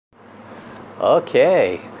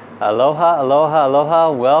Okay. Aloha, aloha,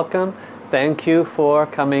 aloha. Welcome. Thank you for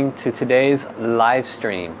coming to today's live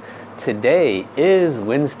stream. Today is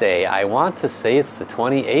Wednesday. I want to say it's the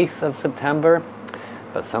 28th of September,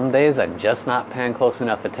 but some days I'm just not paying close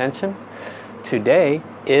enough attention. Today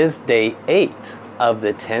is day 8 of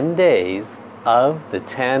the 10 days of the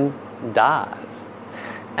 10 Das.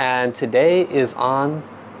 And today is on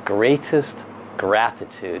greatest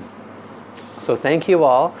gratitude. So thank you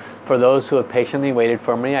all for those who have patiently waited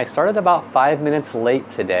for me. I started about 5 minutes late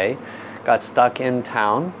today, got stuck in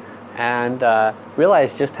town, and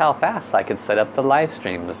realized just how fast I could set up the live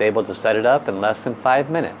stream. Was able to set it up in less than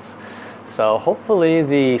 5 minutes. So hopefully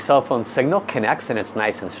the cell phone signal connects and it's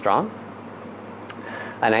nice and strong.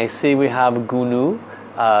 And I see we have Gunu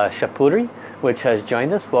Shapuri, which has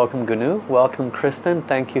joined us. Welcome Gunu. Welcome Kristen.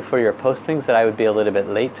 Thank you for your postings that I would be a little bit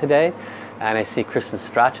late today. And I see Kristen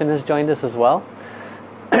Strachan has joined us as well.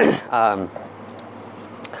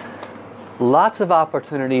 Lots of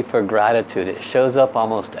opportunity for gratitude. It shows up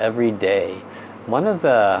almost every day. One of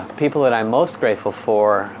the people that I'm most grateful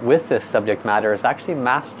for with this subject matter is actually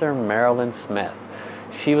Master Marilyn Smith.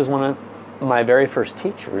 She was one of my very first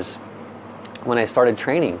teachers when I started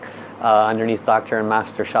training underneath Dr. and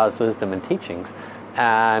Master Sha's wisdom and teachings.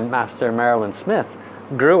 And Master Marilyn Smith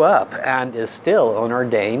grew up and is still an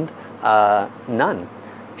ordained nun,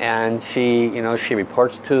 and she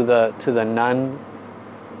reports to the nun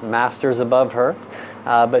masters above her,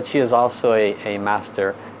 but she is also a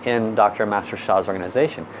master in Dr. and Master Sha's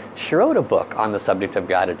organization. She wrote a book on the subject of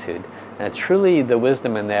gratitude, and truly the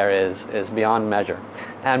wisdom in there is beyond measure.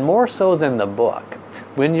 And more so than the book,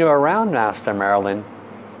 when you're around Master Marilyn,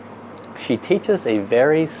 she teaches a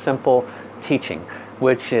very simple teaching,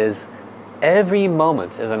 which is every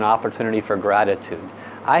moment is an opportunity for gratitude.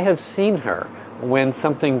 I have seen her when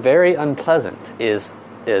something very unpleasant is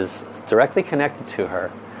directly connected to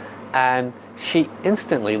her, and she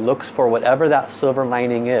instantly looks for whatever that silver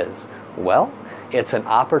lining is. Well, it's an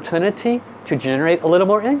opportunity to generate a little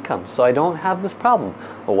more income, so I don't have this problem.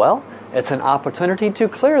 Well, it's an opportunity to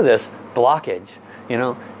clear this blockage.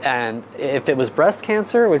 And if it was breast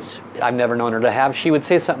cancer, which I've never known her to have, she would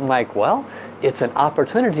say something like, well, it's an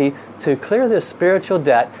opportunity to clear this spiritual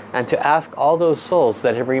debt and to ask all those souls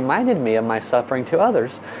that have reminded me of my suffering to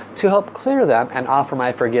others to help clear them and offer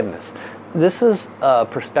my forgiveness. This is a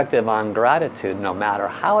perspective on gratitude, no matter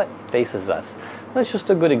how it faces us. That's just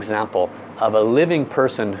a good example of a living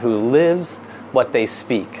person who lives what they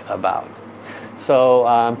speak about.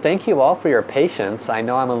 So thank you all for your patience. I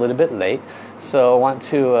know I'm a little bit late. So I want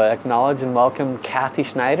to acknowledge and welcome Kathy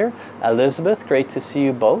Schneider, Elizabeth, great to see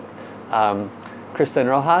you both. Kristen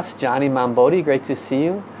Rojas, Johnny Mambodi, great to see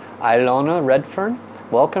you. Ilona Redfern,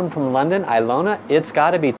 welcome from London. Ilona, it's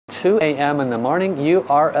got to be 2 a.m. in the morning. You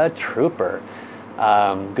are a trooper.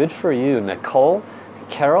 Good for you. Nicole,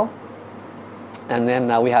 Carol. And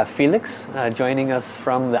then we have Felix joining us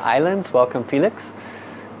from the islands. Welcome, Felix.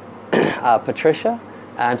 Patricia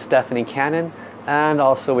and Stephanie Cannon, and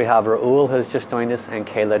also we have Raul who's just joined us, and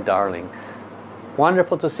Kayla Darling.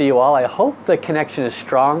 Wonderful to see you all. I hope the connection is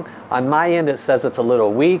strong. On my end it says it's a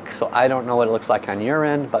little weak, so I don't know what it looks like on your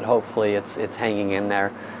end, but hopefully it's hanging in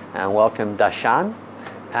there. And welcome Dashan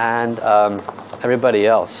and everybody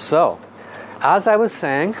else. So as I was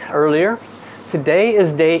saying earlier, today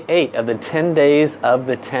is day 8 of the 10 days of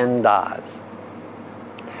the 10 Das.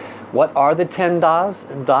 What are the 10 Das?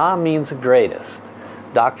 Da means greatest.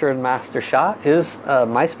 Dr. and Master Sha is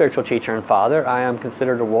my spiritual teacher and father. I am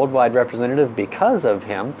considered a worldwide representative because of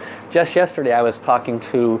him. Just yesterday I was talking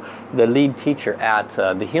to the lead teacher at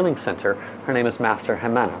the Healing Center. Her name is Master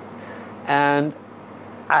Jimena. And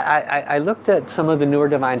I looked at some of the newer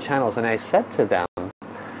divine channels and I said to them,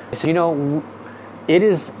 I said, it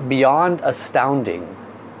is beyond astounding,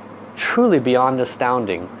 truly beyond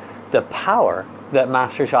astounding, the power that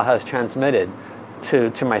Master Sha has transmitted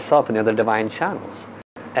to myself and the other divine channels.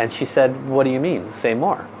 And she said, what do you mean? Say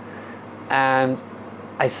more. And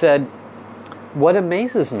I said, what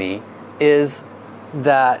amazes me is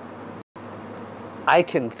that I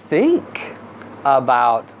can think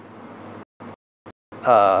about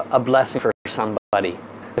a blessing for somebody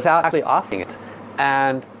without actually offering it.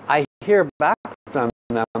 And I hear back from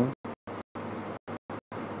them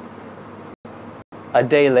a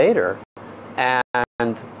day later,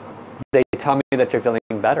 and they tell me that they're feeling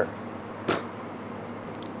better.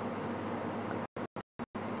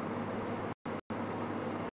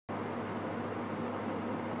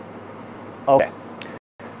 Okay,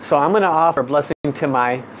 so I'm going to offer a blessing to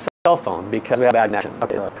my cell phone because we have bad connection.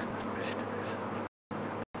 Okay, look.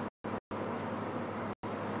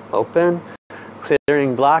 Open.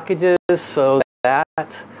 clearing blockages so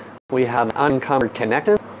that we have an unencumbered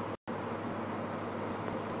connection.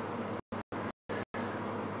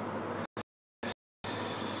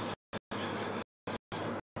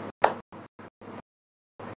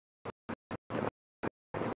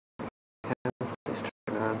 Please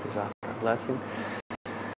turn on, please offer a blessing.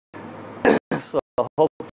 So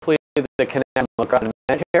hopefully the connection will grow in a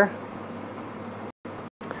minute here.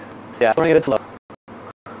 Yeah, bring it slow.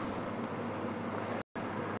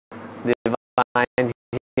 Divine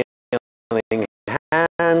healing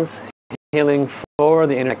hands, healing for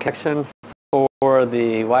the internet connection, for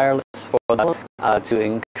the wireless, for the, to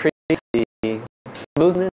increase the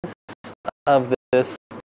smoothness of this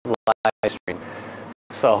live stream.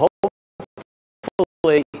 So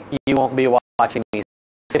hopefully you won't be watching me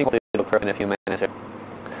sitting in a few minutes here.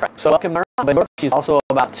 So welcome Mara. She's also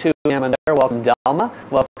about 2 p.m. in there. Welcome Delma.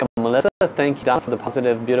 Welcome Melissa. Thank you, Don, for the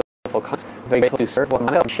positive, beautiful comments. Very grateful to serve.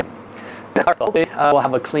 Hopefully we'll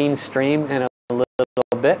have a clean stream in a little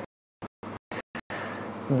bit.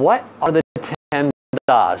 What are the 10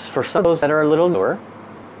 das? For some of those that are a little newer,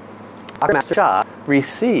 our Master Sha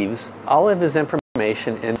receives all of his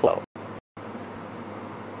information in flow.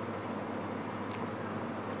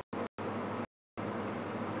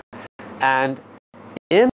 And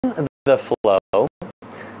in the flow,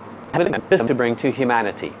 having wisdom to bring to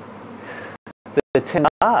humanity. The 10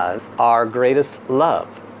 das are greatest love,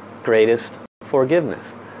 greatest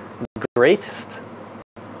forgiveness, greatest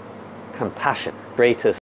compassion,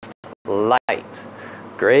 greatest light,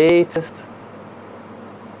 greatest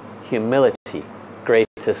humility,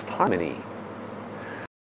 greatest harmony.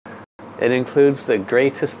 It includes the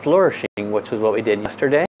greatest flourishing, which was what we did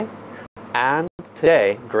yesterday, and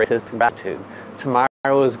today, greatest gratitude.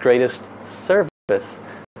 Tomorrow is greatest service,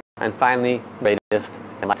 and finally, greatest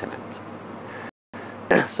enlightenment.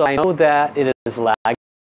 So I know that it is lagging.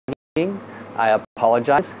 I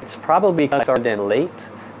apologize. It's probably because I started in late,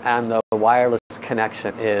 and the wireless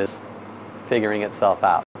connection is figuring itself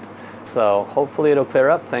out. So hopefully it'll clear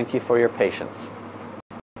up. Thank you for your patience.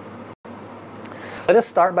 Let us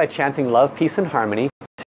start by chanting love, peace, and harmony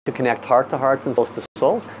to connect heart to hearts and souls to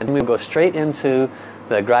souls, and then we go straight into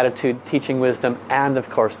the gratitude, teaching wisdom, and of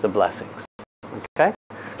course the blessings. Okay?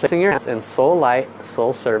 Placing your hands in soul light,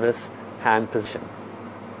 soul service, hand position.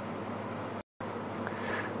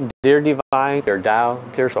 Dear Divine, dear Tao,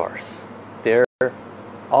 dear Source, dear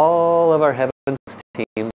all of our heavens,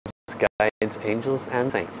 teams, guides, angels,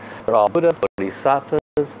 and saints, they're all Buddhas,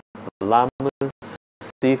 Bodhisattvas, Lamas,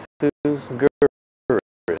 Sifus,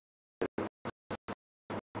 Gurus,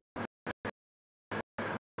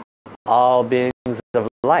 all beings of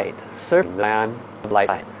light, serving the land of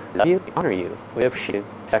light. We love you, we honor you, we appreciate you,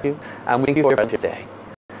 respect you, and we thank you for your presence today.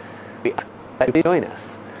 We ask that you join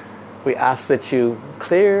us. We ask that you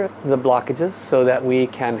clear the blockages so that we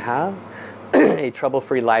can have a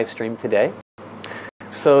trouble-free live stream today,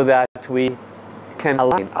 so that we can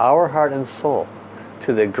align our heart and soul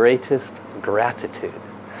to the greatest gratitude,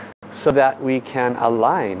 so that we can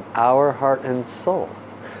align our heart and soul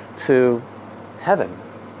to heaven,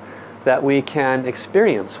 that we can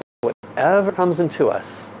experience whatever comes into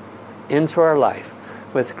us, into our life,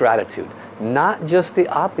 with gratitude. Not just the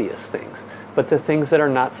obvious things, but the things that are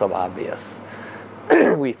not so obvious.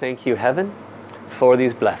 We thank you, Heaven, for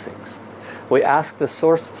these blessings. We ask the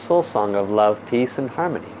Source Soul Song of love, peace, and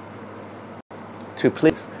harmony to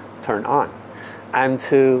please turn on, and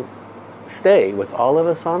to stay with all of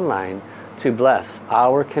us online to bless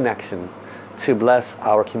our connection, to bless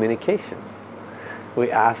our communication. We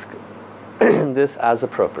ask this as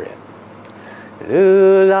appropriate.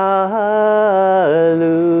 Lula,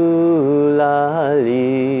 lula,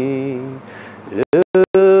 li.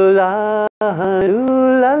 Lula,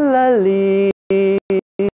 lula, la, li.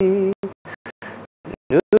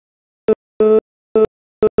 Lula,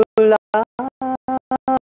 lula,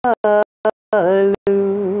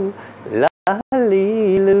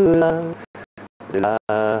 li, lula. Lula,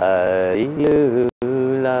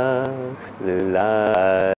 lula,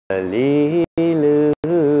 lula, li,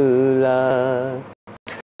 lula.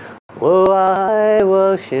 Wo ai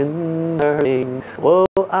wo xin er ling, wo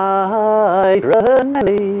ai ren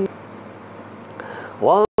li,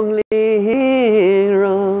 wang li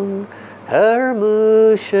rong, her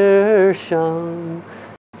mu shi shang,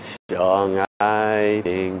 shang ai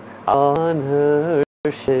ping on her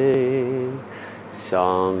shi,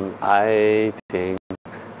 shang ai ping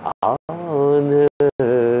on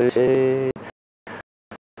her shi.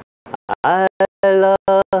 I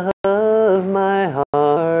love my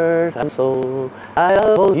heart and soul. I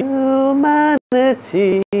love all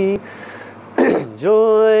humanity.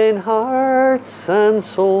 Join hearts and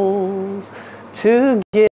souls together.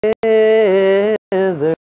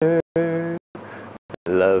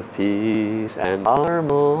 Love, peace, and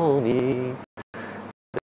harmony.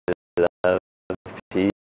 Love,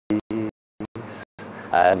 peace,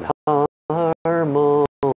 and harmony.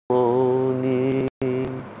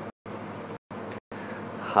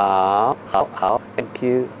 How.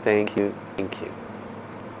 Thank you.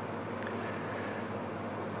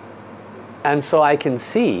 And so I can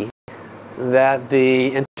see that the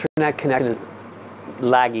internet connection is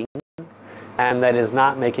lagging and that is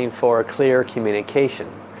not making for clear communication.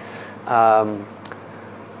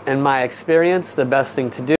 In my experience, the best thing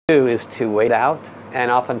to do is to wait out, and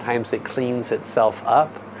oftentimes it cleans itself up.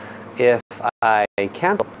 If I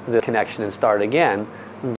cancel the connection and start again,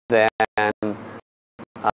 then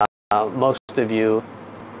most of you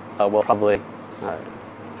will probably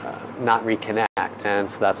not reconnect, and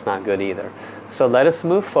so that's not good either. So let us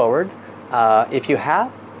move forward. If you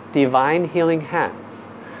have divine healing hands,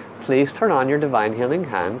 please turn on your divine healing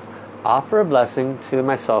hands, offer a blessing to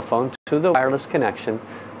my cell phone, to the wireless connection,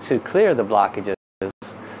 to clear the blockages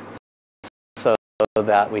so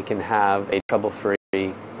that we can have a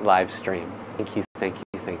trouble-free live stream. Thank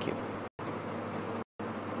you.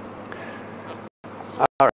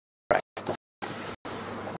 All right.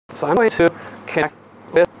 So I'm going to connect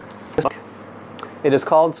with this book. It is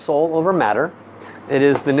called Soul Over Matter. It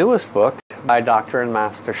is the newest book by Dr. and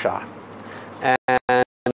Master Sha. And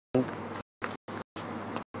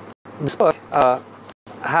this book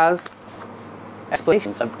has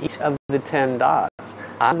explanations of each of the 10 das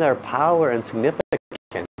and their power and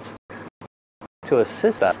significance to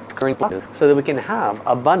assist us during blockages so that we can have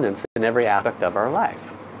abundance in every aspect of our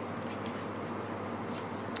life.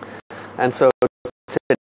 And so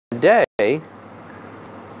today,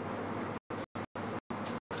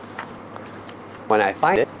 when I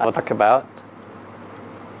find it, I will talk about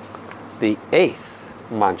the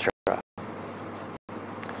 8th mantra.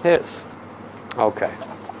 Is okay.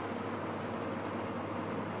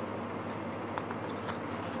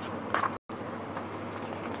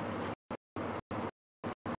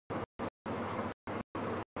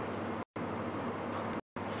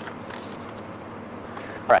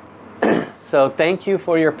 All right. So thank you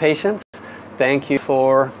for your patience. Thank you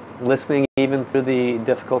for listening even through the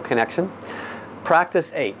difficult connection.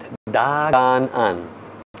 Practice 8. Da Gan An.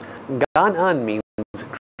 Gan An means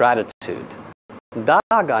gratitude. Da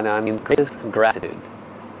Gan An means greatest gratitude.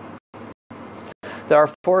 There are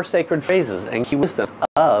 4 sacred phrases and key wisdoms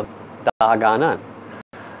of Da Gan An.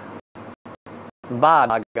 Ba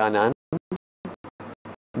Da Gan An,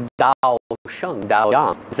 Dao Sheng Dao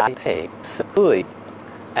Yang, Zai Pei Si Hui,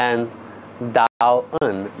 and Dao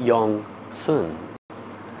En Yong Sun.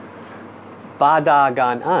 Ba Da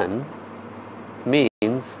Gan An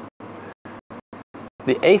means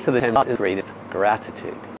the 8th of the 10 is greatest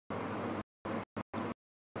gratitude.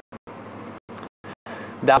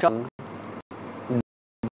 Dao Sheng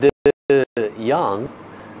De Yang,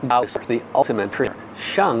 Dao is the ultimate creator.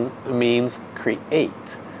 Sheng means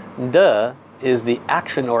create. De is the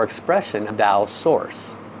action or expression of Dao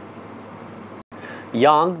source.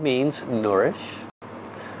 Yang means nourish.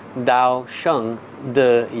 Dao Sheng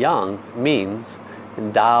De Yang means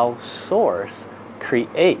Dao source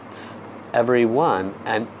creates everyone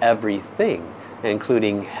and everything,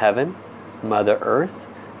 including heaven, Mother Earth,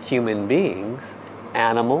 human beings,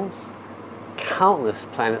 animals, countless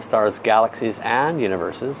planets, stars, galaxies, and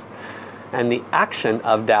universes. And the action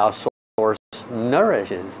of Dao source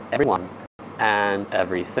nourishes everyone and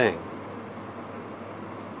everything.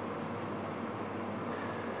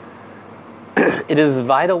 It is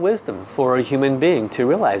vital wisdom for a human being to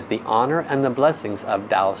realize the honor and the blessings of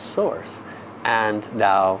Dao source and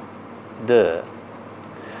Dao De.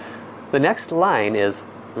 The next line is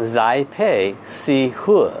Zai Pei Si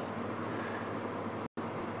Hui.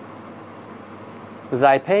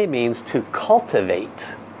 Zai Pei means to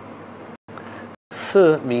cultivate.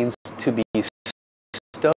 Si means to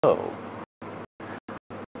bestow.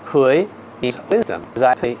 Hui means wisdom.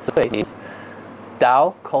 Zai Pei Si Hui means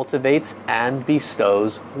Tao cultivates and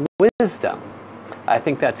bestows wisdom. I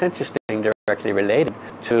think that's interesting, directly related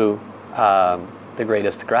to the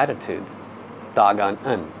greatest gratitude, Da Gan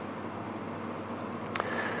En.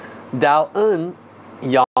 Dao En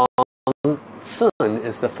Yang Sun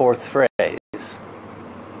is the 4th phrase.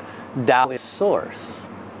 Dao is source.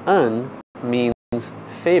 En means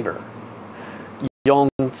favor. Yong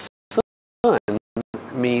Sun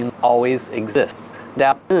means always exists.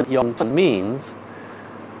 Dao En Yong Sun means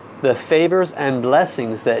the favors and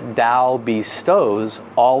blessings that Tao bestows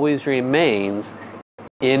always remains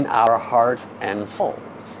in our hearts and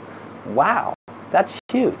souls. Wow, That's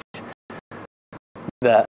huge.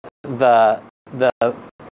 The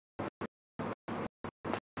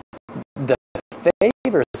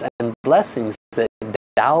favors and blessings that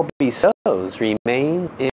Tao bestows remain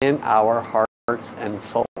in our hearts and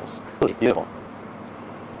souls. Really beautiful.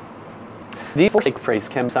 These four sacred phrases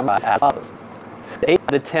can be summarized as follows.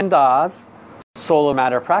 The 10 Da's soul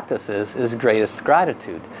matter practices is greatest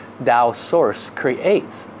gratitude. Tao source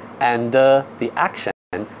creates, and the action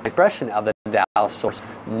and expression of the Tao source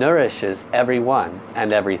nourishes everyone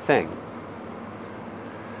and everything.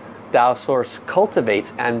 Tao source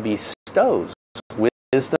cultivates and bestows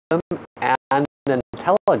wisdom and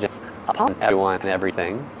intelligence upon everyone and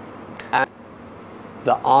everything. And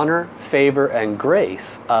the honor, favor, and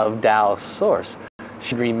grace of Tao source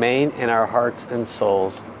should remain in our hearts and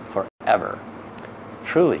souls forever.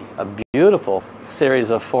 Truly a beautiful series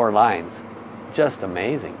of 4 lines. Just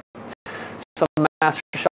amazing. So Master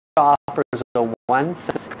Sha offers a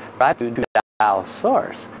one-sense gratitude to Tao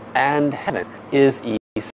source, and heaven is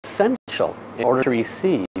essential in order to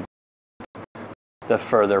receive the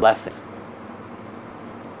further blessings.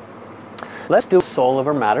 Let's do soul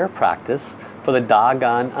over matter practice for the Da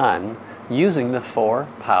Gan En using the 4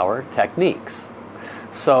 power techniques.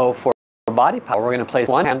 So for body power, we're going to place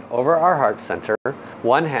one hand over our heart center,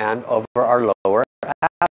 one hand over our lower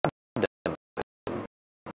abdomen.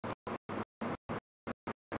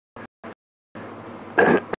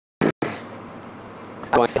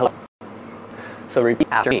 So repeat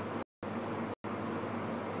after me.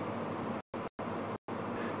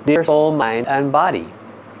 Dear soul, mind, and body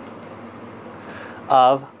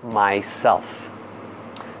of myself.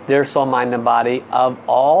 Dear soul, mind, and body of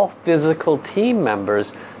all physical team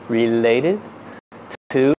members related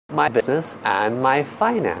to my business and my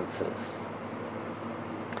finances.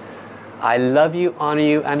 I love you, honor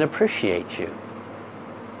you, and appreciate you.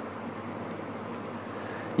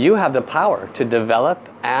 You have the power to develop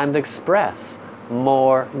and express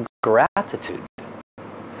more gratitude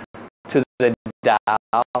to the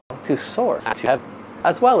Tao, to Source, to heaven,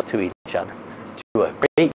 as well as to each other. Do a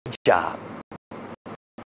great job.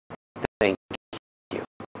 Thank you.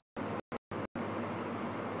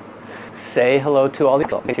 Say hello to all the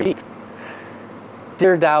people.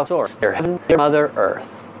 Dear Tao Source, dear Heaven, dear Mother Earth,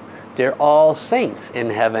 dear all saints in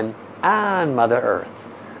heaven and Mother Earth,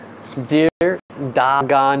 dear Da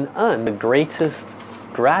Gan En, the greatest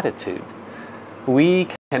gratitude. We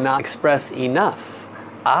cannot express enough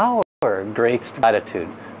our greatest gratitude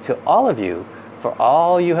to all of you for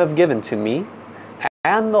all you have given to me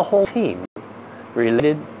and the whole team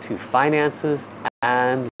related to finances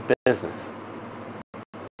and business.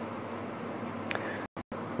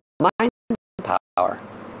 Mind power.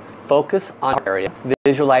 Focus on our area,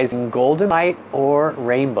 visualizing golden light or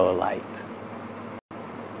rainbow light.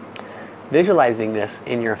 Visualizing this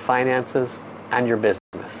in your finances and your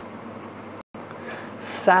business.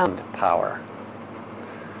 Sound power.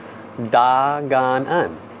 Da Gan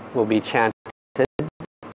En will be chanted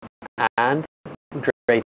and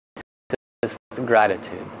greatest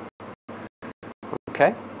gratitude.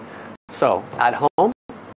 Okay? So, at home,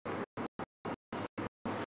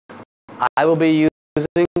 I will be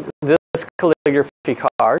using this calligraphy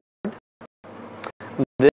card.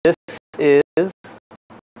 This is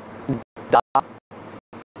Da.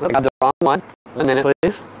 I got the wrong one. 1 minute,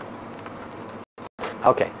 please.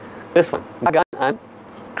 Okay, this one. Da Gan En,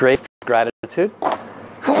 greatest gratitude.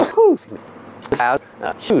 This has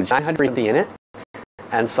a huge 950 in it,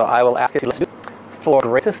 and so I will ask you for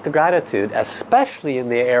greatest gratitude, especially in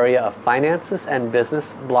the area of finances and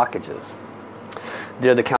business blockages.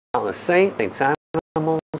 Dear the countless saints,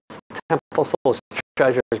 animals, temple souls,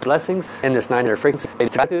 treasures, blessings in this 900 frequency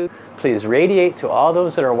gratitude, please radiate to all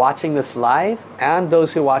those that are watching this live and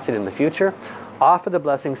those who watch it in the future. Offer the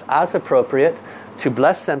blessings as appropriate to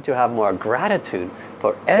bless them to have more gratitude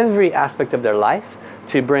for every aspect of their life,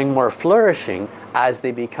 to bring more flourishing as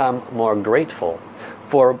they become more grateful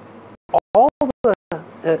for all the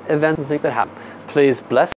events and things that happen. Please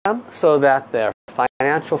bless them so that their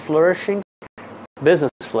financial flourishing, business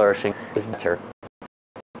flourishing is better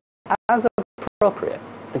as appropriate.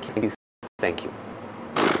 Thank you. Thank you.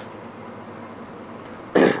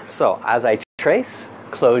 So, as I trace,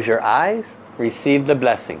 close your eyes, receive the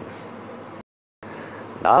blessings.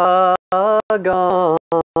 Da Gan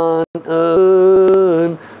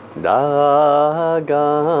En, Da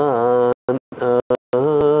Gan En,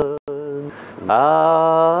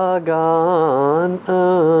 Da Gan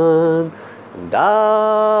En,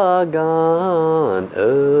 Da Gan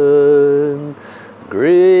En.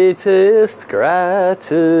 Greatest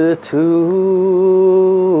gratitude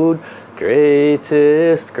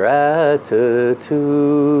greatest gratitude,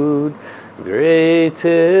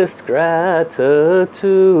 greatest gratitude,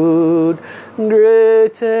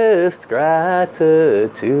 greatest gratitude.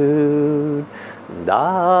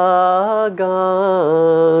 Daganun,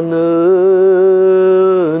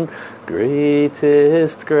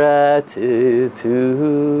 greatest gratitude.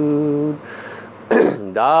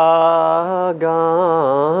 Daganun,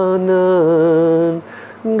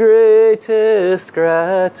 greatest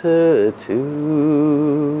gratitude.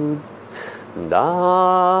 Daganun,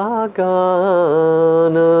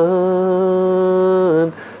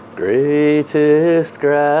 greatest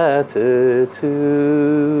gratitude.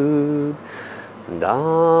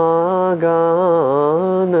 Daganun,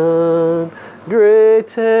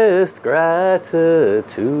 greatest gratitude.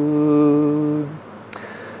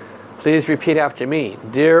 Please repeat after me.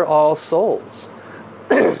 Dear all souls,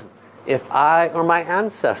 if I or my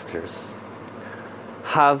ancestors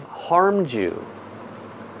have harmed you,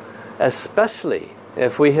 especially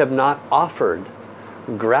if we have not offered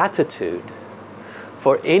gratitude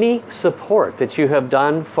for any support that you have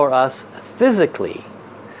done for us physically,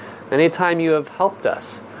 anytime you have helped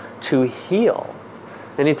us to heal,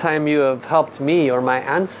 anytime you have helped me or my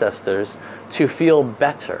ancestors to feel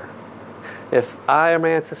better, if I or my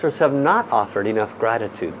ancestors have not offered enough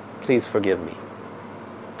gratitude, please forgive me.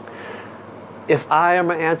 If I or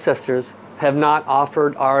my ancestors have not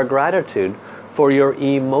offered our gratitude for your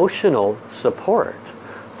emotional support,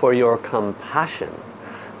 for your compassion,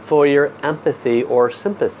 for your empathy or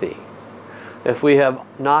sympathy, if we have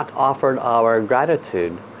not offered our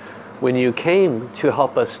gratitude when you came to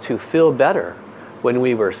help us to feel better when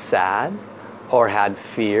we were sad or had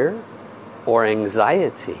fear or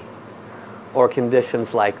anxiety or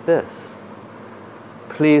conditions like this,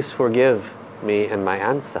 please forgive me and my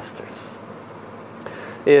ancestors.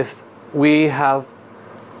 If we have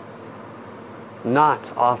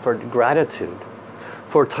not offered gratitude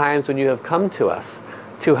for times when you have come to us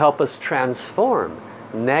to help us transform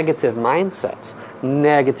negative mindsets,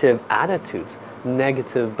 negative attitudes,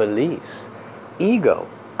 negative beliefs, ego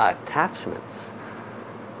attachments,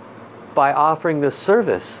 by offering the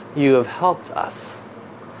service you have helped us.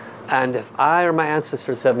 And if I or my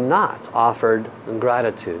ancestors have not offered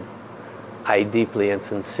gratitude, I deeply and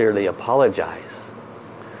sincerely apologize.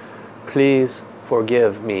 Please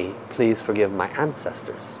forgive me. Please forgive my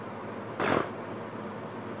ancestors.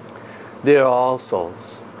 Dear all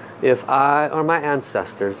souls, if I or my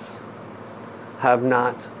ancestors have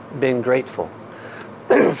not been grateful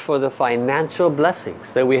for the financial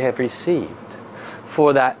blessings that we have received,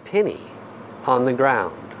 for that penny on the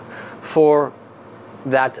ground, for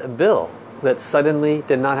that bill that suddenly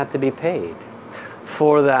did not have to be paid,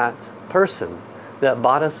 for that person that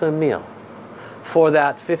bought us a meal, for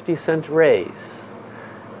that 50-cent raise,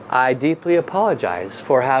 I deeply apologize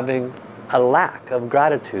for having a lack of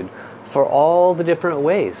gratitude for all the different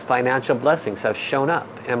ways financial blessings have shown up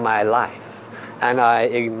in my life, and I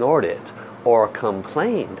ignored it or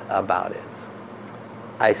complained about it.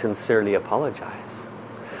 I sincerely apologize.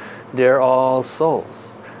 Dear all souls,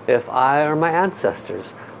 if I or my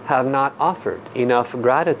ancestors have not offered enough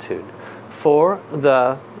gratitude for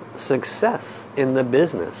the success in the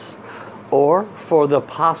business or for the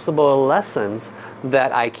possible lessons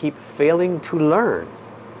that I keep failing to learn,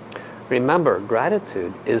 remember,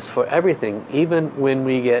 gratitude is for everything, even when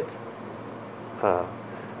we get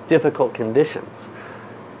difficult conditions.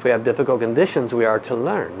 If we have difficult conditions, we are to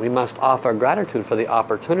learn. We must offer gratitude for the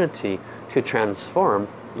opportunity to transform,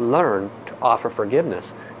 learn, to offer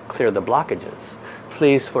forgiveness, clear the blockages.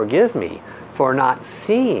 Please forgive me for not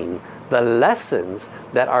seeing the lessons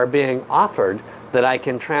that are being offered, that I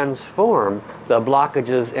can transform the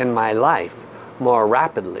blockages in my life more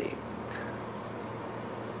rapidly.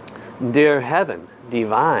 Dear Heaven,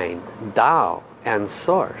 Divine, Tao, and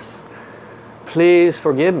Source, please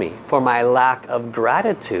forgive me for my lack of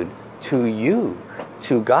gratitude to you,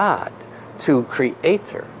 to God, to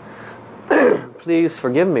Creator. Please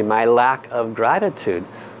forgive me my lack of gratitude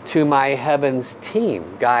to my Heaven's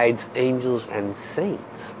team, guides, angels, and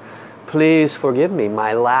saints. Please forgive me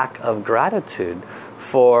my lack of gratitude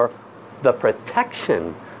for the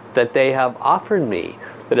protection that they have offered me,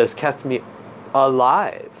 that has kept me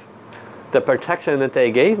alive. The protection that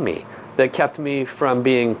they gave me that kept me from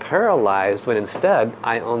being paralyzed, when instead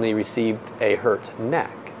I only received a hurt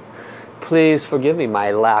neck. Please forgive me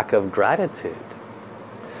my lack of gratitude.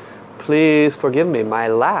 Please forgive me my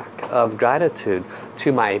lack of gratitude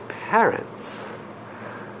to my parents.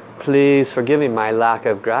 Please forgive me my lack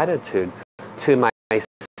of gratitude to my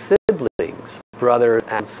siblings, brothers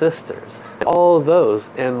and sisters, and all those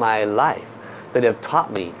in my life that have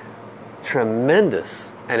taught me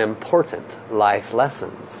tremendous and important life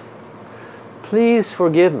lessons. Please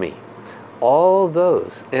forgive me all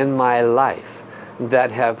those in my life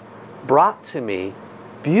that have brought to me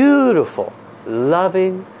beautiful,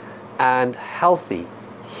 loving, and healthy,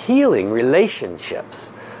 healing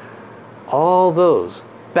relationships. All those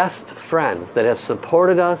best friends that have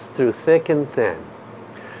supported us through thick and thin.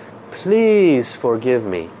 Please forgive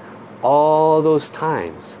me all those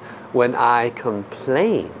times when I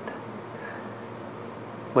complained,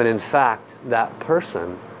 when in fact that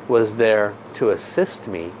person was there to assist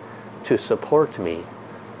me, to support me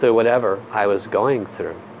through whatever I was going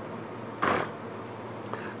through.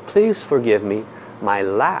 Please forgive me my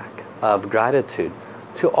lack of gratitude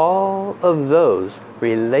to all of those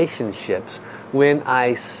relationships when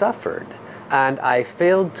I suffered and I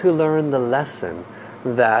failed to learn the lesson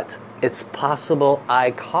that it's possible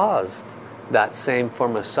I caused that same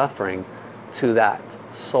form of suffering to that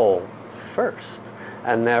soul first,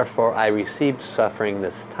 and therefore I received suffering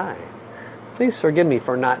this time. Please forgive me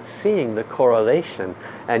for not seeing the correlation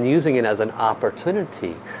and using it as an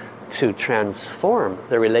opportunity to transform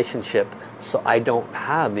the relationship so I don't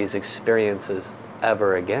have these experiences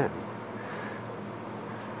ever again.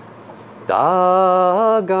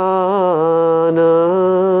 Daganan,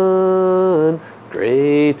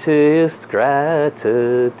 greatest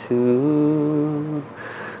gratitude.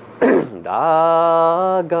 Daganan,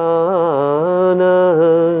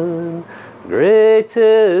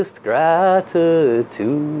 greatest gratitude.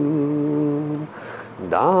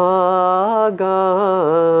 Daganan,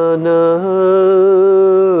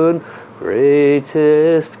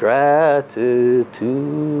 greatest gratitude.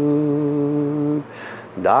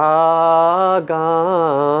 Daganan,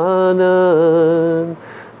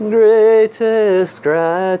 greatest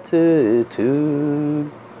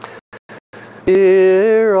gratitude.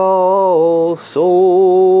 Dear all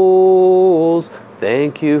souls,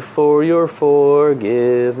 thank you for your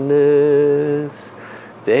forgiveness.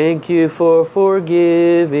 Thank you for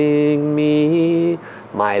forgiving me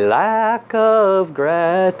my lack of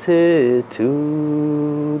gratitude.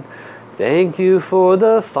 Thank you for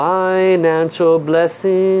the financial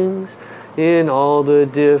blessings in all the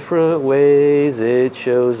different ways it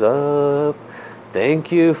shows up.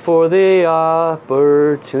 Thank you for the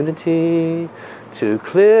opportunity to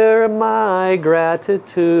clear my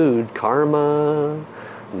gratitude karma.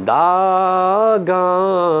 Dagan,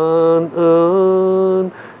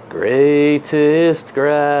 greatest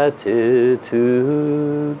gratitude.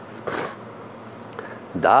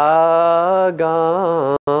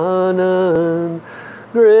 Dagan,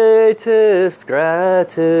 greatest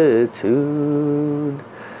gratitude.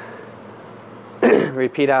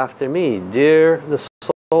 Repeat after me. Dear the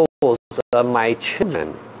souls of my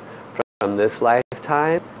children from this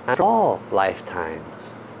lifetime and all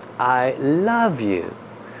lifetimes, I love you.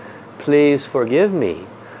 Please forgive me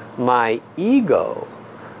my ego,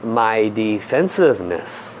 my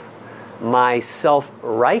defensiveness, my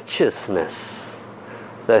self-righteousness,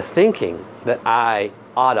 the thinking that I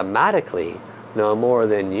automatically know more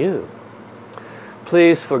than you.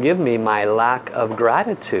 Please forgive me my lack of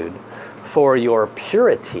gratitude for your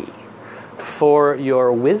purity, for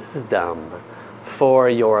your wisdom, for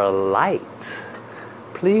your light.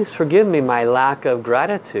 Please forgive me my lack of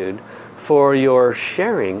gratitude for your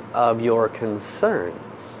sharing of your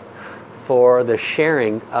concerns, for the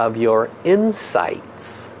sharing of your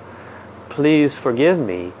insights. Please forgive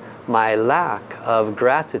me my lack of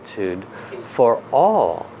gratitude for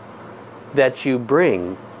all that you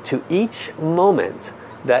bring to each moment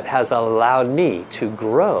that has allowed me to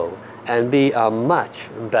grow and be a much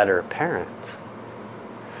better parent.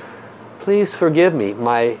 Please forgive me,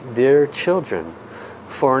 my dear children,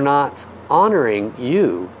 for not honoring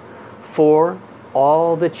you for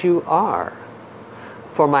all that you are,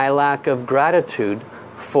 for my lack of gratitude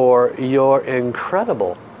for your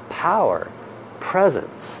incredible power,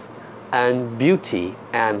 presence, and beauty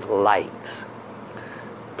and light.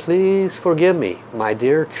 Please forgive me, my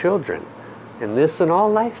dear children, in this and all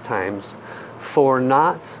lifetimes, for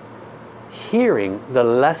not hearing the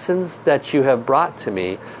lessons that you have brought to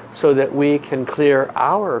me so that we can clear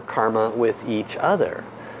our karma with each other,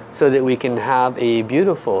 so that we can have a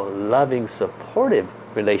beautiful, loving, supportive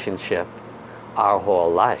relationship our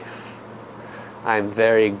whole life. I'm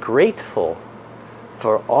very grateful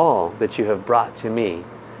for all that you have brought to me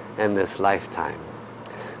in this lifetime.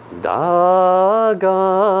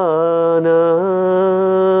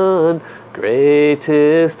 Daganan,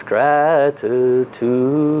 greatest gratitude.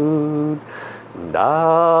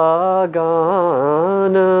 Daganan,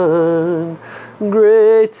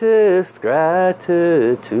 greatest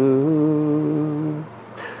gratitude.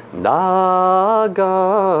 Daganun,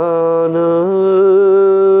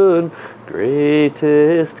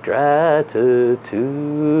 greatest gratitude.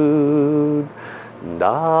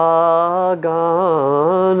 Daganun,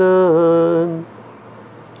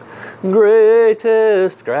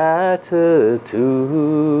 greatest gratitude.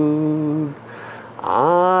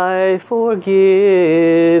 I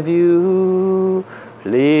forgive you,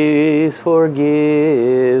 please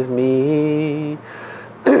forgive me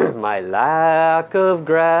my lack of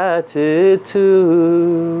gratitude,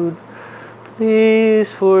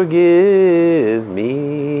 please forgive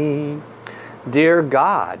me. Dear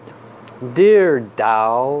God, dear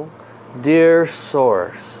Tao, dear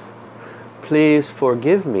Source, please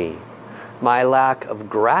forgive me my lack of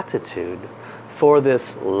gratitude for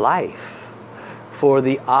this life, for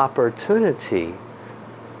the opportunity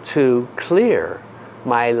to clear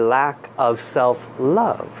my lack of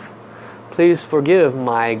self-love. Please forgive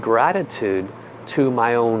my gratitude to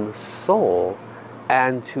my own soul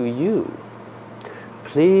and to you.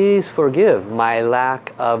 Please forgive my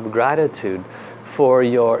lack of gratitude for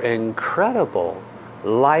your incredible,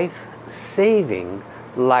 life-saving,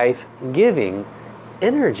 life-giving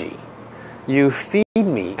energy. You feed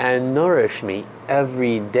me and nourish me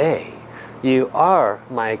every day. You are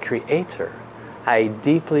my creator. I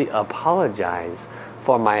deeply apologize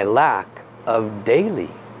for my lack of daily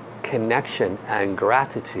connection and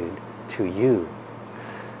gratitude to you.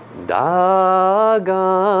 Daganam,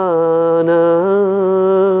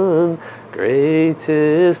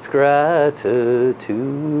 greatest gratitude.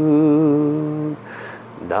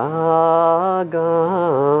 Daganam,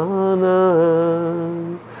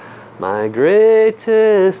 my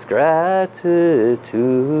greatest gratitude.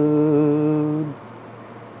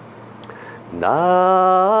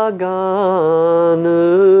 Daganam,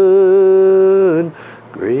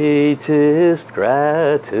 greatest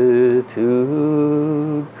gratitude.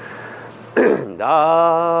 Daganam,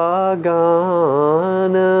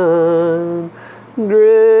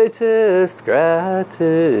 greatest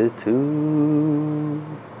gratitude.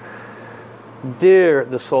 Dear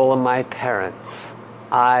the soul of my parents,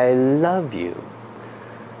 I love you.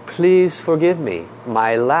 Please forgive me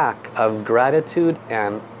my lack of gratitude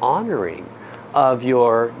and honoring of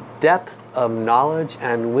your depth of knowledge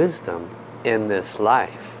and wisdom in this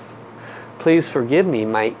life. Please forgive me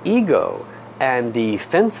my ego and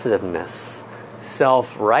defensiveness,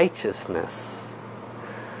 self-righteousness.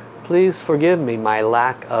 Please forgive me my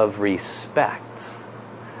lack of respect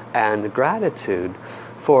and gratitude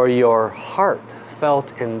for your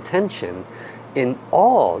heartfelt intention in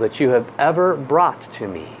all that you have ever brought to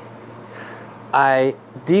me. I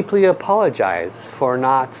deeply apologize for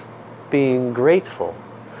not being grateful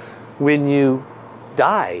when you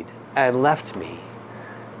died and left me.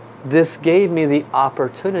 This gave me the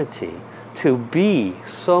opportunity to be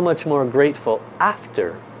so much more grateful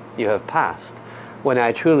after you have passed, when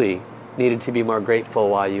I truly needed to be more grateful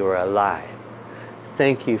while you were alive.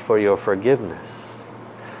 Thank you for your forgiveness.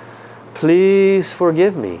 Please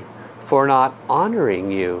forgive me for not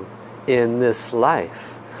honoring you in this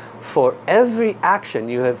life, for every action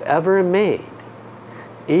you have ever made,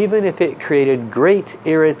 even if it created great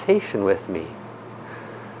irritation with me.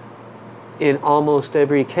 In almost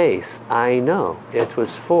every case, I know it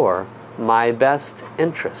was for my best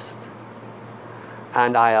interest.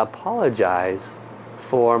 And I apologize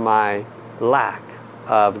for my lack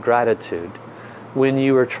of gratitude when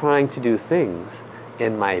you were trying to do things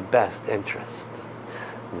in my best interest.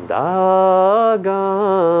 Daganam,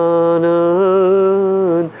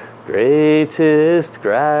 greatest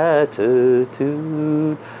gratitude.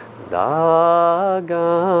 Daganam,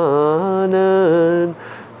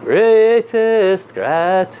 greatest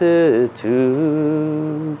gratitude.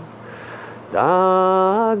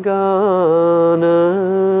 Daganam,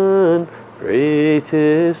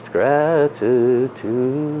 greatest gratitude.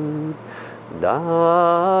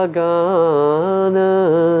 Daganam,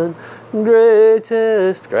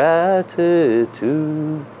 greatest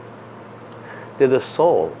gratitude. To the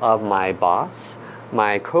soul of my boss,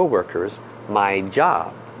 my co-workers, my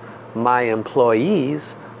job, my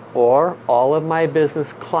employees, or all of my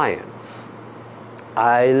business clients,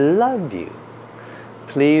 I love you.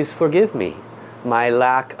 Please forgive me my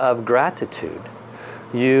lack of gratitude.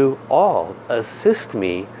 You all assist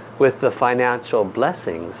me with the financial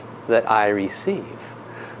blessings that I receive.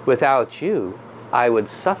 Without you, I would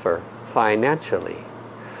suffer financially.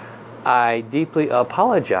 I deeply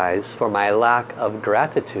apologize for my lack of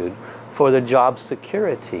gratitude for the job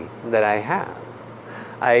security that I have.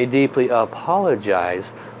 I deeply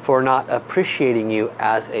apologize for not appreciating you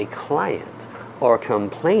as a client or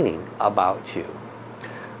complaining about you.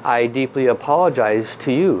 I deeply apologize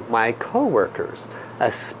to you, my co-workers,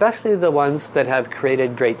 especially the ones that have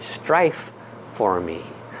created great strife for me.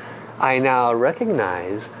 I now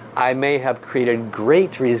recognize I may have created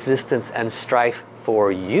great resistance and strife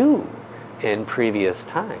for you in previous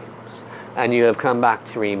times, and you have come back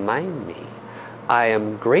to remind me. I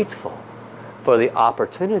am grateful for the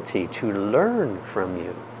opportunity to learn from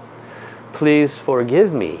you. Please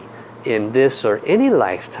forgive me in this or any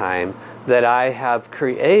lifetime that I have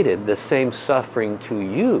created the same suffering to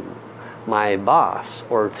you, my boss,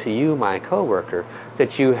 or to you, my co-worker,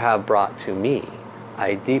 that you have brought to me.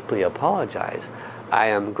 I deeply apologize. I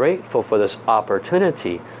am grateful for this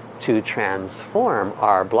opportunity to transform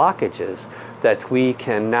our blockages, that we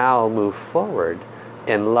can now move forward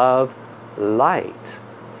in love, light,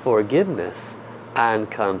 forgiveness, and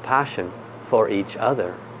compassion for each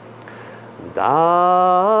other.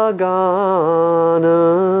 Dagon,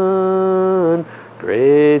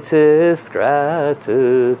 greatest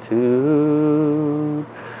gratitude.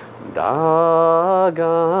 Dagon,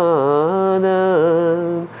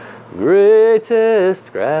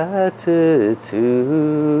 greatest gratitude.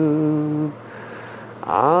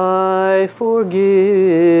 I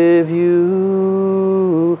forgive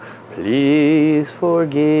you, please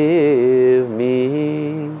forgive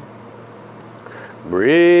me.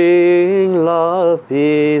 Bring love,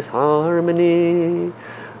 peace, harmony.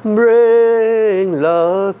 Bring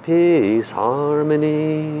love, peace,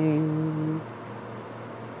 harmony.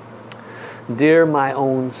 Dear my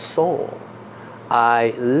own soul,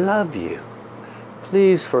 I love you.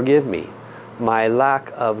 Please forgive me my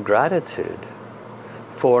lack of gratitude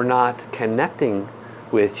for not connecting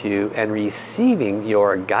with you and receiving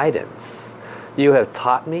your guidance. You have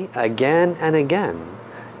taught me again and again,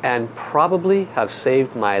 and probably have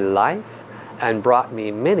saved my life and brought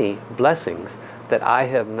me many blessings that I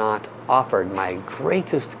have not offered my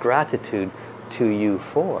greatest gratitude to you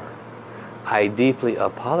for. I deeply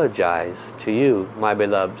apologize to you, my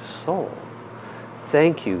beloved soul.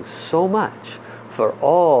 Thank you so much for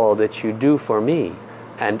all that you do for me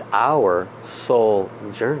and our soul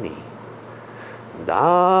journey.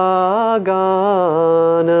 Dagon,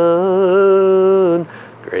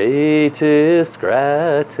 greatest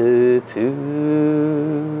gratitude.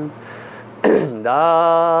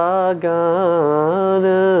 Dagon,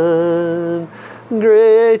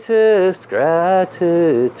 greatest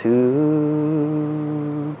gratitude.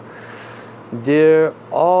 Dear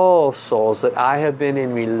all souls that I have been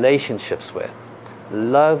in relationships with,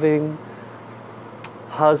 loving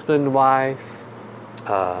husband, wife,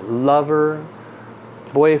 lover,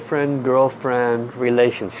 boyfriend, girlfriend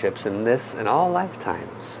relationships in this and all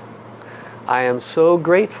lifetimes. I am so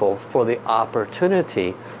grateful for the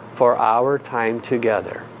opportunity for our time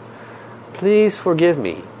together. Please forgive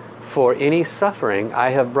me for any suffering I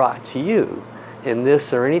have brought to you in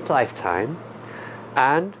this or any lifetime,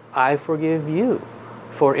 and I forgive you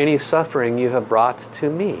for any suffering you have brought to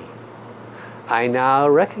me. I now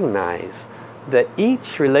recognize that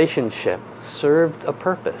each relationship served a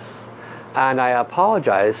purpose, and I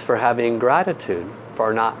apologize for having gratitude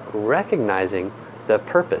for not recognizing the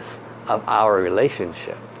purpose of our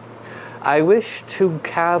relationship. I wish to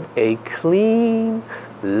have a clean,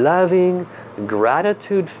 loving,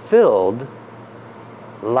 gratitude-filled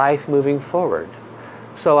life moving forward.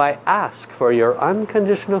 So I ask for your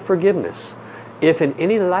unconditional forgiveness if in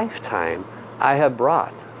any lifetime I have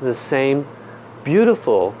brought the same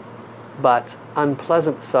beautiful but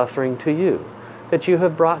unpleasant suffering to you that you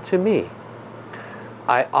have brought to me.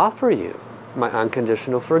 I offer you my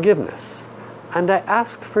unconditional forgiveness, and I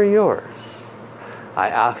ask for yours. I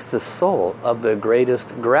ask the soul of the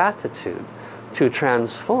greatest gratitude to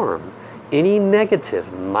transform any negative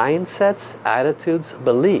mindsets, attitudes,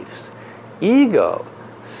 beliefs, ego,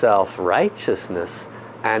 self-righteousness,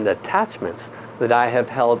 and attachments that I have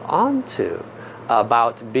held on to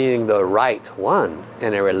about being the right one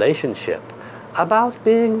in a relationship, about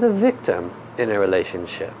being the victim in a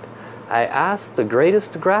relationship. I ask the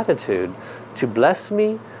greatest gratitude to bless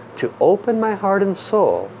me, to open my heart and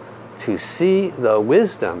soul, to see the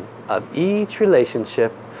wisdom of each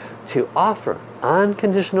relationship, to offer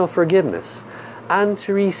unconditional forgiveness, and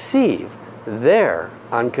to receive their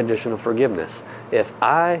unconditional forgiveness if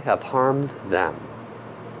I have harmed them.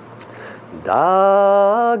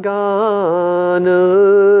 Dagon,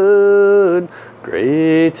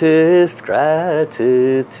 greatest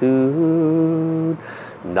gratitude.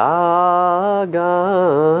 Dagon,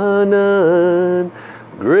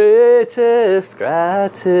 greatest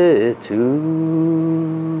gratitude.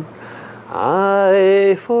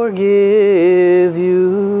 I forgive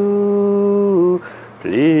you,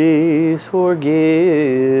 please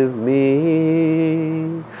forgive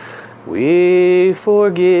me. We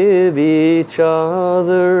forgive each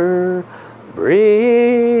other.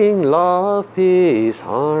 Bring love, peace,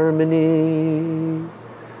 harmony.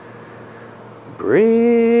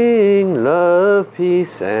 Bring love,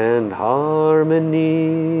 peace, and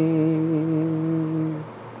harmony.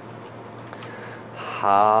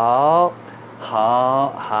 How.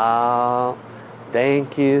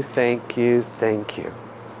 Thank you, thank you, thank you.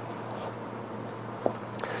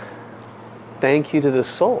 Thank you to the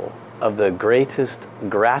soul of the greatest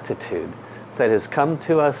gratitude that has come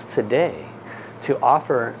to us today to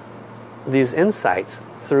offer these insights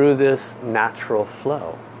through this natural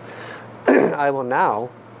flow. I will now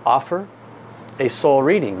offer a soul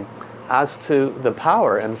reading as to the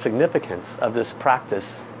power and significance of this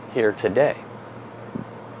practice here today.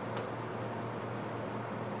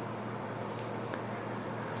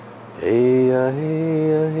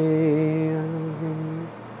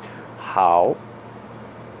 How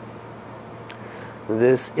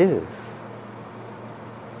this is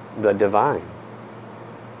the divine.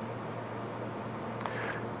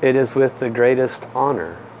 It is with the greatest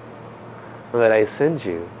honor that I send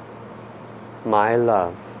you my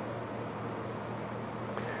love.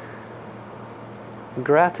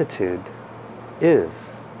 Gratitude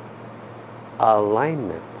is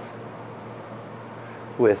alignment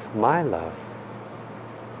with my love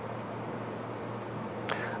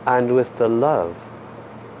and with the love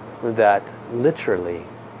that literally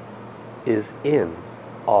is in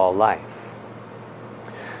all life.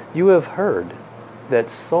 You have heard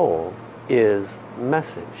that soul is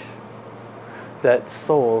message, that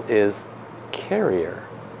soul is carrier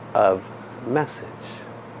of message.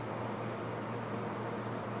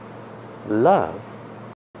 Love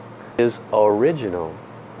is original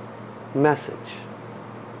message.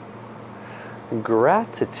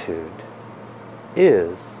 Gratitude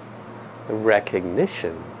is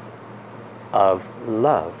recognition of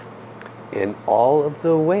love in all of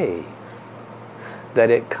the ways that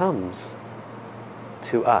it comes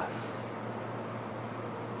to us.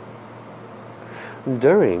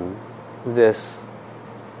 During this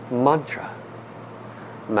mantra,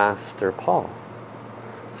 Master Paul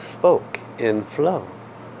spoke in flow,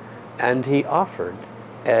 and he offered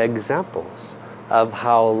examples of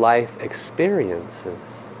how life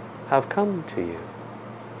experiences have come to you.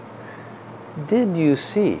 Did you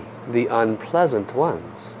see the unpleasant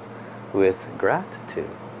ones with gratitude?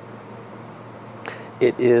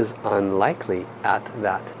 It is unlikely at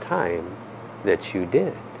that time that you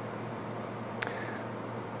did.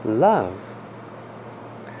 Love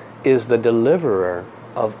is the deliverer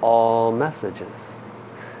of all messages.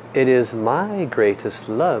 It is my greatest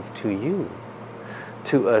love to you,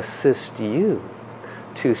 to assist you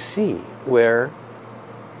to see where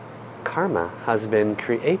karma has been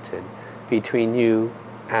created between you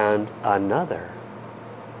and another.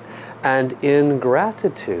 And in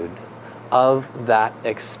gratitude of that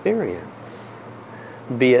experience,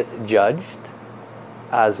 be it judged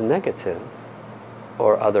as negative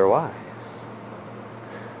or otherwise,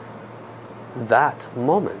 that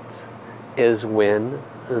moment is when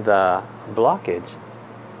the blockage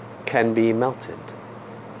can be melted.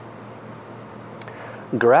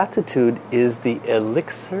 Gratitude is the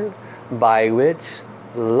elixir by which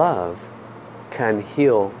love can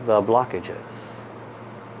heal the blockages.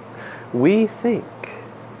 We think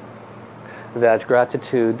that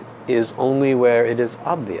gratitude is only where it is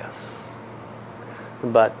obvious,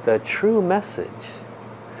 but the true message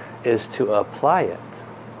is to apply it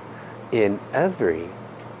in every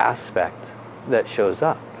aspect that shows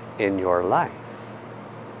up in your life.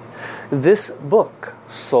 This book,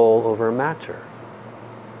 Soul Over Matter,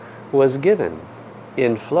 was given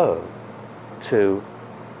in flow to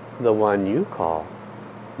the one you call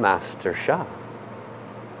Master Sha.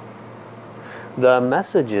 The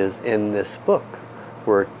messages in this book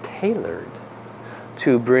were tailored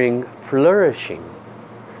to bring flourishing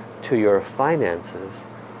to your finances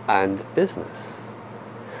and business.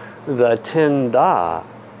 The Tenda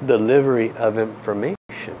delivery of information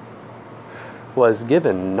was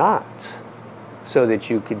given not so that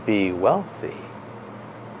you could be wealthy,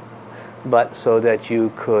 but so that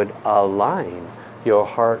you could align your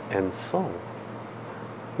heart and soul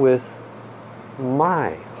with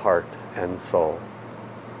my heart and soul,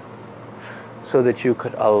 so that you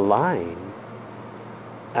could align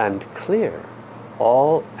and clear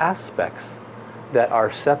all aspects that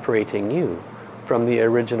are separating you from the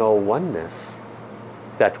original oneness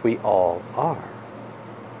that we all are.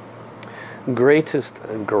 Greatest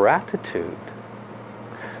gratitude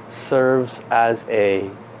serves as a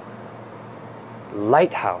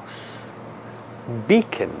lighthouse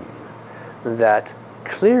beacon that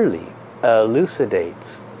clearly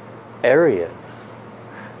elucidates areas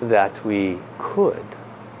that we could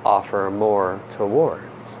offer more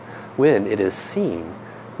towards when it is seen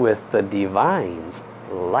with the divine's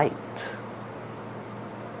light.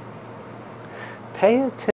 Pay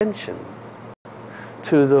attention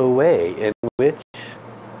to the way in which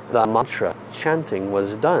the mantra chanting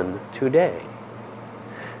was done today.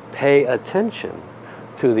 Pay attention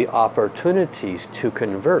to the opportunities to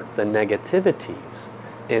convert the negativities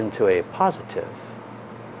into a positive.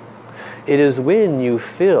 It is when you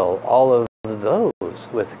fill all of those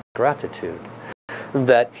with gratitude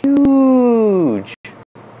that huge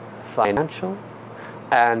financial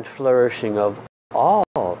and flourishing of all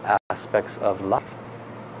aspects of life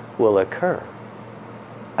will occur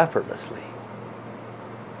effortlessly.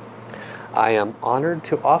 I am honored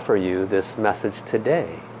to offer you this message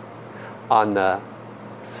today on the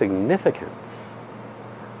significance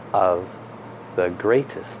of the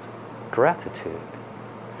greatest gratitude.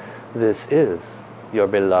 This is your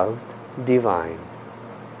beloved divine.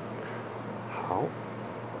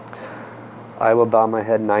 I will bow my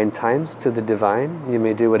head 9 times to the divine. You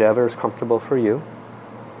may do whatever is comfortable for you.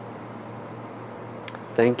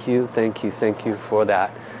 Thank you, thank you, thank you for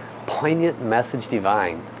that poignant message,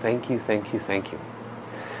 divine. Thank you, thank you, thank you.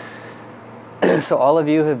 So all of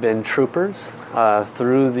you have been troopers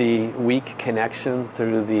through the weak connection,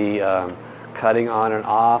 through the cutting on and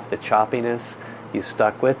off, the choppiness. You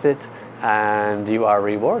stuck with it and you are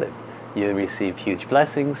rewarded. You receive huge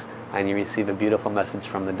blessings and you receive a beautiful message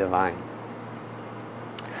from the divine.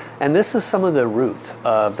 And this is some of the root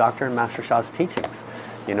of Dr. and Master Sha's teachings.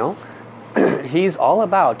 You know, he's all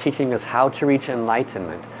about teaching us how to reach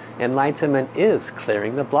enlightenment. Enlightenment is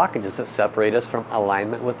clearing the blockages that separate us from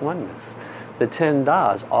alignment with oneness. The 10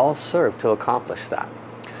 Das all serve to accomplish that.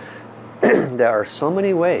 There are so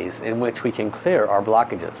many ways in which we can clear our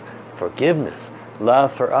blockages. Forgiveness,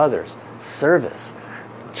 love for others, service,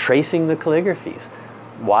 tracing the calligraphies,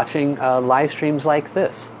 watching live streams like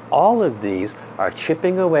this. All of these are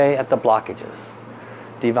chipping away at the blockages.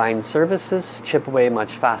 Divine services chip away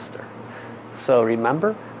much faster. So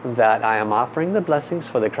remember that I am offering the blessings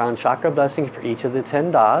for the crown chakra blessing for each of the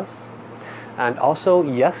 10 Das. And also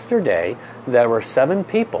yesterday there were 7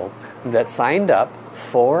 people that signed up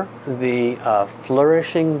for the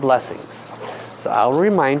flourishing blessings. So I'll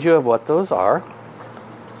remind you of what those are.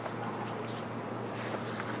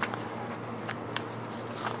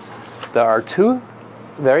 There are 2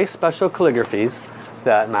 very special calligraphies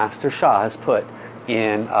that Master Sha has put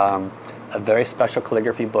in a very special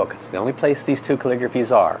calligraphy book. It's the only place these 2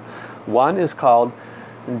 calligraphies are. One is called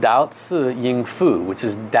Dao Ci Ying Fu, which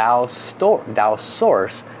is Dao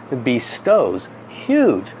Source bestows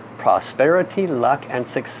huge prosperity, luck, and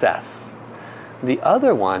success. The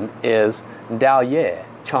other one is Dao Ye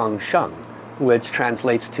Chang Sheng, which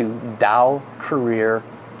translates to Dao Career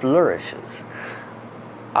Flourishes.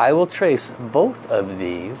 I will trace both of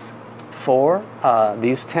these for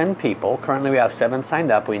these 10 people. Currently we have 7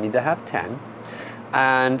 signed up. We need to have 10.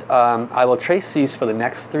 And I will trace these for the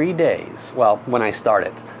next 3 days. Well, when I start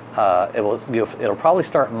it. It'll probably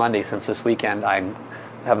start Monday, since this weekend I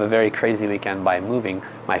have a very crazy weekend by moving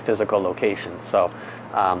my physical location. So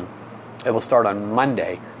it will start on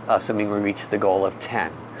Monday, assuming we reach the goal of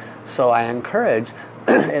 10. So I encourage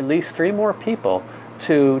at least 3 more people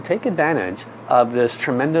to take advantage of this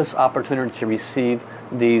tremendous opportunity to receive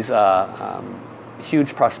these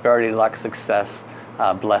huge prosperity, luck, success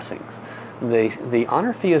blessings. The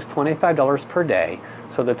honor fee is $25 per day,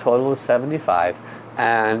 so the total is $75.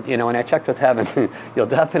 And you know, when I checked with heaven, you'll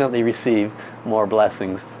definitely receive more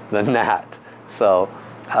blessings than that. So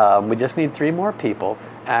we just need 3 more people,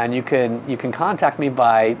 and you can contact me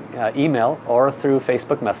by email or through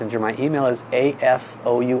Facebook Messenger. My email is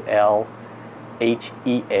ASOULHEALER,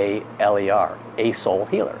 a soul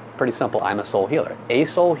healer. Pretty simple. I'm a soul healer.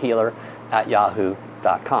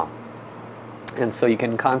 asoulhealer@yahoo.com. And so you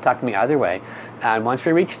can contact me either way. And once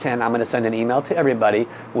we reach 10, I'm going to send an email to everybody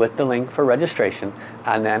with the link for registration,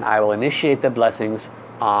 and then I will initiate the blessings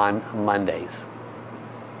on Mondays.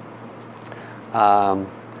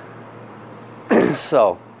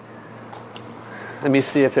 So let me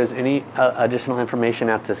see if there's any additional information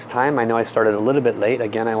at this time. I know I started a little bit late.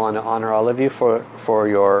 Again, I want to honor all of you for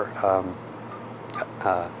your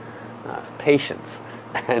patience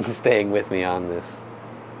and staying with me on this.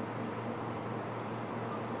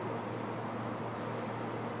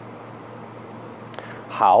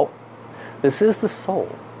 How? This is the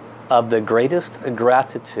soul of the greatest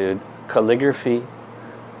gratitude calligraphy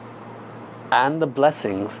and the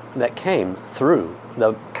blessings that came through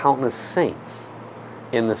the countless saints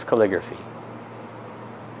in this calligraphy.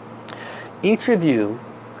 Each of you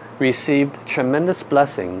received tremendous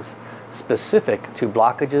blessings specific to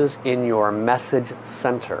blockages in your message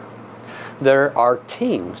center. There are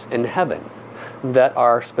teams in heaven that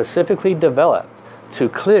are specifically developed to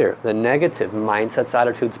clear the negative mindsets,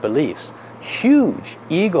 attitudes, beliefs, huge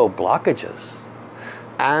ego blockages,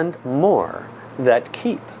 and more that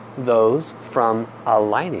keep those from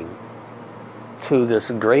aligning to this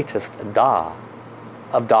greatest Da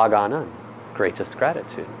of Daganun, greatest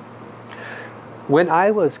gratitude. When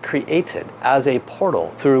I was created as a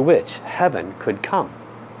portal through which heaven could come,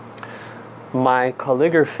 my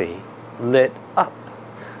calligraphy lit up.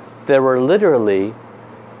 There were literally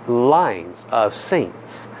lines of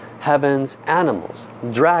saints, heaven's animals,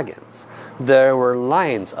 dragons. There were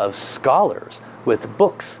lines of scholars with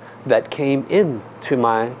books that came into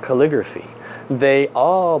my calligraphy. They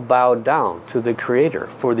all bowed down to the Creator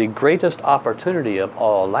for the greatest opportunity of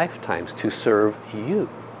all lifetimes to serve you.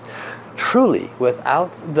 Truly,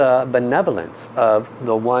 without the benevolence of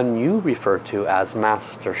the one you refer to as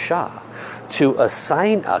Master Sha, to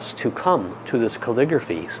assign us to come to this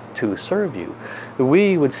calligraphy to serve you,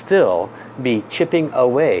 we would still be chipping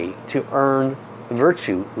away to earn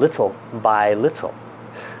virtue little by little.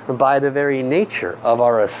 By the very nature of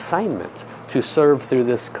our assignment to serve through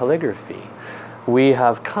this calligraphy, we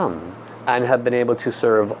have come and have been able to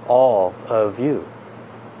serve all of you.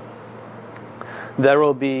 There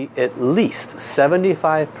will be at least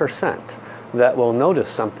 75% that will notice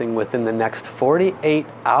something within the next 48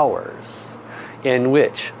 hours in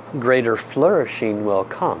which greater flourishing will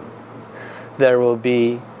come. There will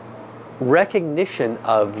be recognition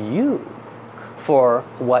of you for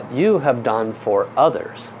what you have done for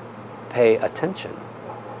others. Pay attention.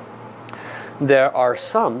 There are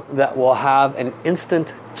some that will have an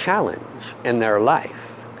instant challenge in their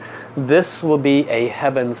life. This will be a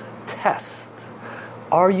heaven's test.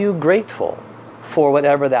 Are you grateful for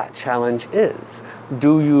whatever that challenge is?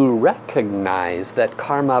 Do you recognize that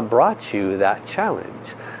karma brought you that challenge?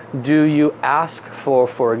 Do you ask for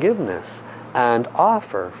forgiveness and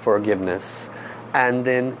offer forgiveness and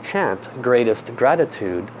then chant greatest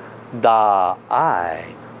gratitude, Da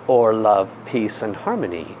I, or love, peace and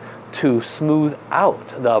harmony, to smooth out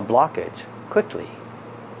the blockage quickly?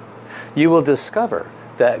 You will discover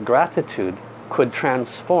that gratitude could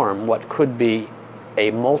transform what could be a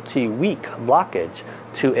multi-week blockage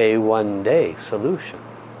to a one-day solution.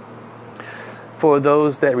 For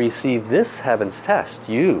those that receive this heaven's test,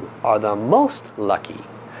 you are the most lucky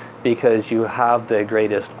because you have the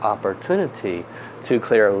greatest opportunity to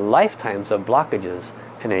clear lifetimes of blockages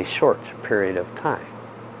in a short period of time.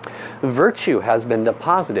 Virtue has been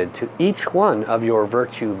deposited to each one of your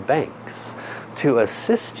virtue banks to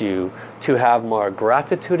assist you to have more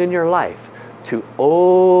gratitude in your life, to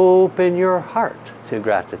open your heart to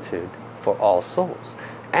gratitude for all souls,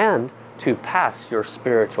 and to pass your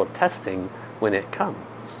spiritual testing when it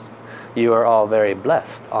comes. You are all very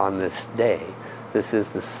blessed on this day. This is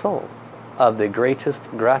the soul of the greatest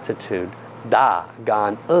gratitude, Da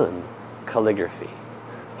Gan Un calligraphy.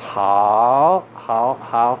 How,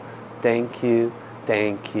 thank you,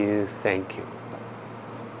 thank you, thank you.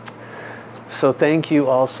 So thank you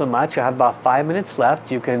all so much. I have about 5 minutes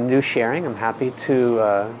left. You can do sharing. I'm happy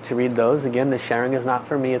to read those. Again, the sharing is not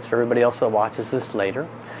for me. It's for everybody else that watches this later.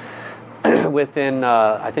 Within,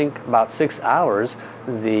 I think, about 6 hours,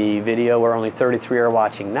 the video where only 33 are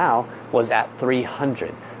watching now was at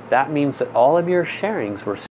 300. That means that all of your sharings were